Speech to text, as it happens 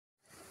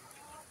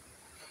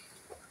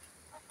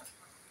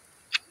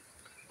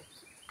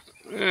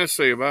let's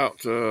see,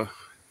 about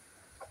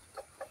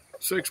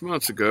 6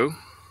 months ago,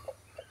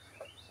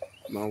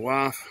 my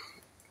wife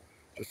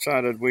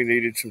decided we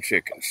needed some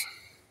chickens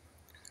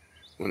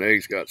when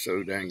eggs got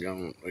so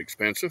dang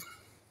expensive.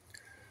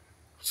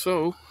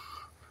 So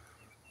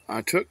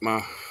I took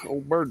my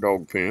old bird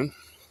dog pen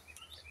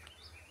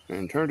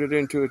and turned it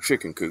into a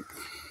chicken coop.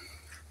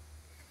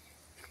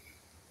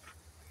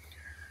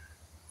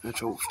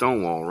 That's old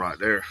Stonewall right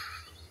there.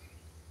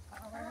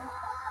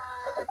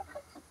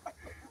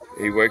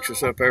 He wakes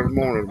us up every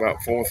morning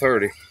about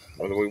 4:30,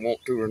 whether we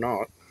want to or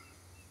not.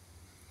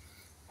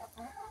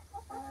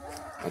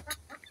 I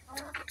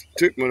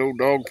took my old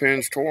dog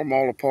pens, tore them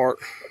all apart,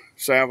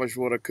 salvaged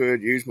what I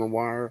could, used my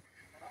wire.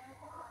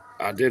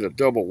 I did a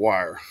double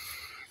wire.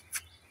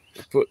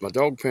 I put my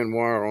dog pen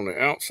wire on the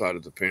outside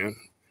of the pen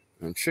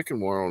and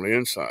chicken wire on the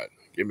inside.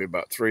 Give me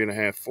about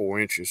 3.5, 4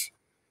 inches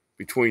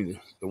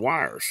between the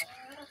wires.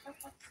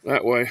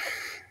 That way,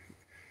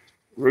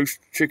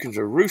 chickens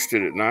are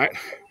roosted at night.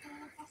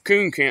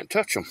 Coon can't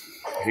touch them.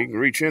 He can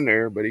reach in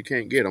there, but he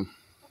can't get them.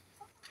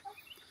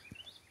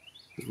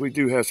 We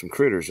do have some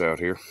critters out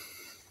here.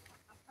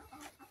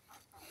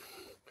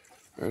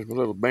 There's my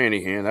little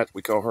banty hen.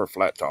 We call her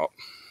Flat Top.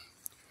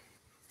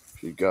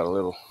 She's got a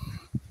little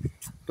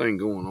thing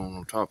going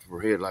on top of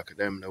her head like a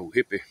damn old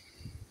hippie.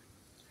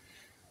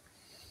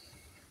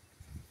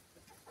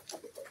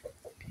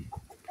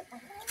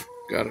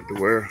 Got it to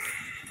where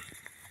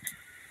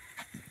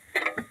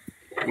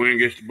wind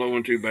gets to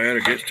blowing too bad,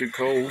 it gets too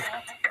cold.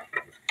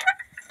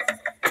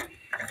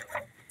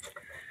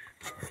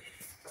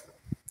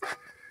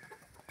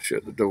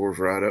 Shut the doors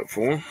right up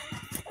for them.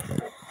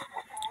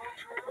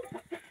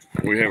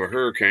 We have a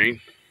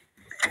hurricane.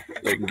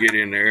 They can get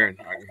in there and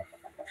I can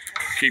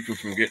keep them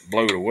from getting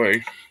blown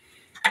away.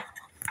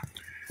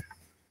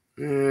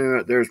 And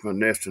right there's my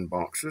nesting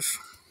boxes.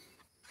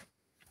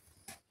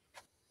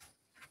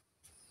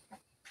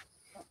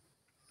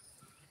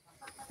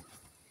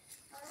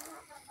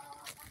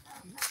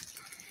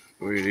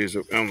 The way it is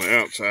up on the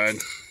outside.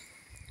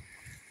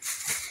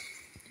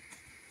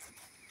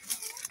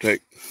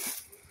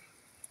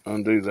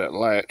 Undo that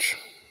latch,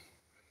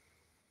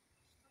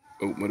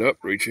 open it up,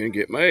 reach in,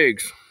 get my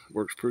eggs.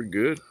 Works pretty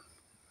good.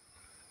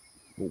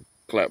 Old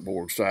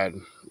clapboard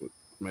siding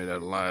made out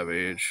of live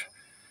edge.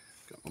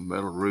 Got my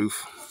metal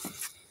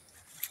roof.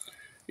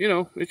 You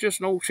know, it's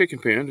just an old chicken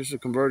pen. This is a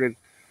converted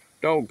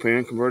dog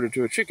pen converted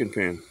to a chicken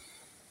pen.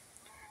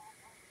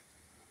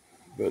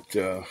 But,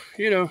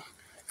 you know,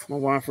 my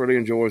wife really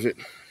enjoys it.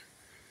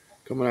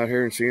 Coming out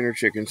here and seeing her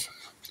chickens.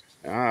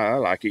 I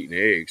like eating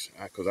eggs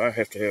because I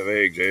have to have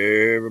eggs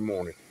every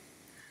morning.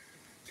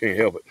 Can't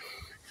help it.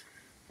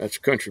 That's a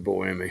country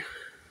boy in me.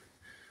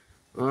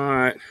 All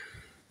right.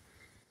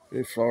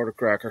 It's Florida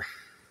Cracker.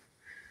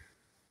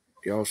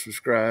 Y'all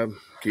subscribe.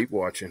 Keep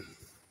watching.